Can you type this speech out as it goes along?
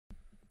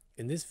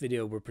In this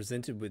video, we're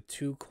presented with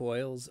two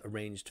coils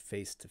arranged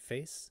face to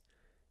face,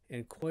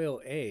 and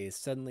coil A is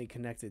suddenly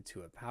connected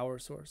to a power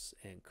source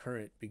and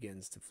current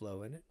begins to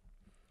flow in it.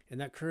 And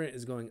that current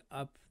is going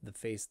up the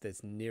face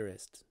that's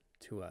nearest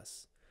to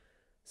us.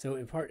 So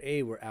in part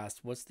A, we're asked,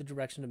 what's the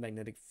direction of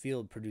magnetic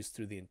field produced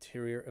through the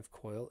interior of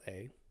coil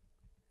A?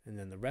 And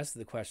then the rest of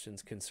the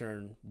questions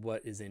concern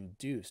what is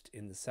induced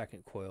in the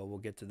second coil. We'll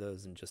get to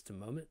those in just a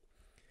moment.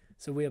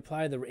 So we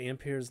apply the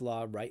Ampere's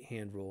law right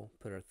hand rule,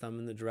 put our thumb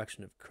in the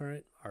direction of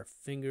current, our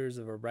fingers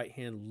of our right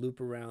hand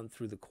loop around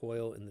through the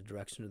coil in the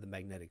direction of the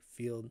magnetic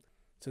field.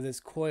 So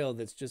this coil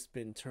that's just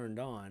been turned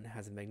on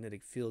has a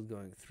magnetic field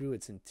going through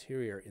its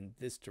interior in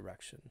this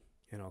direction,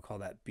 and I'll call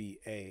that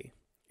BA.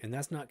 And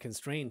that's not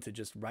constrained to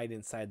just right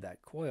inside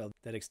that coil.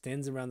 That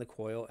extends around the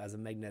coil as a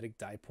magnetic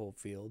dipole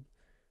field,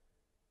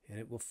 and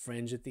it will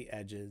fringe at the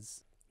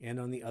edges and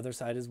on the other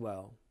side as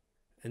well.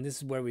 And this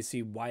is where we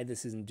see why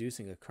this is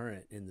inducing a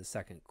current in the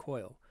second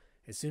coil.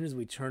 As soon as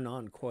we turn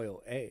on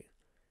coil A,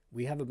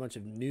 we have a bunch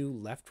of new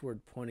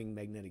leftward pointing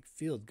magnetic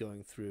field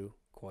going through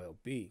coil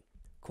B.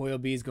 Coil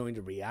B is going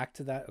to react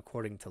to that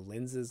according to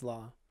Lenz's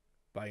law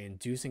by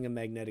inducing a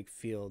magnetic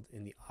field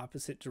in the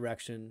opposite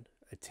direction,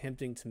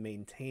 attempting to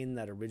maintain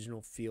that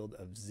original field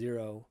of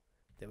 0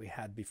 that we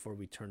had before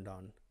we turned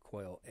on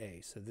coil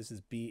A. So this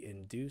is B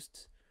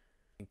induced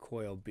in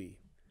coil B.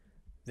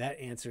 That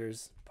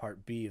answers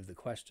part B of the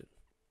question.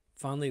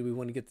 Finally, we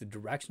want to get the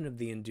direction of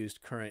the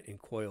induced current in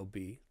coil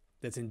B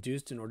that's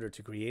induced in order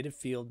to create a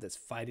field that's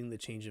fighting the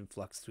change in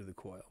flux through the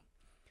coil.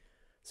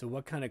 So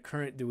what kind of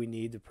current do we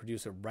need to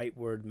produce a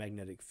rightward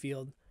magnetic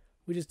field?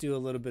 We just do a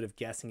little bit of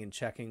guessing and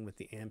checking with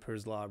the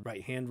Ampere's law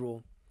right hand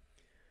rule.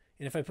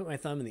 And if I put my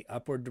thumb in the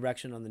upward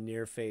direction on the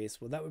near face,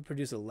 well, that would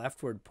produce a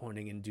leftward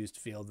pointing induced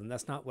field, and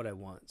that's not what I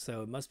want.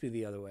 So it must be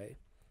the other way.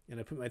 And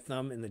I put my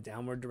thumb in the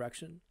downward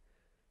direction,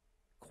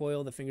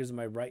 coil the fingers of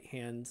my right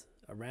hand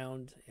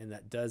around, and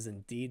that does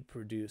indeed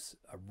produce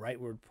a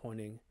rightward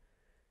pointing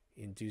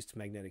induced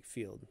magnetic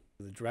field.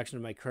 The direction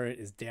of my current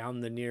is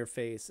down the near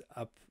face,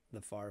 up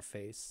the far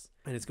face,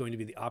 and it's going to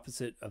be the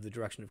opposite of the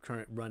direction of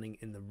current running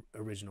in the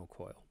original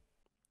coil.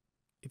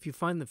 If you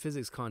find the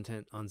physics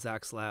content on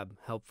Zach's Lab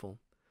helpful,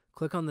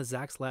 click on the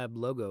Zach's Lab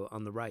logo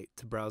on the right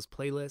to browse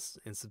playlists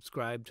and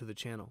subscribe to the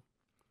channel.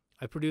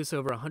 I produce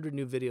over 100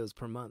 new videos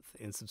per month,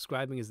 and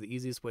subscribing is the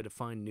easiest way to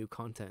find new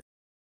content.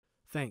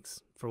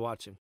 Thanks for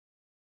watching.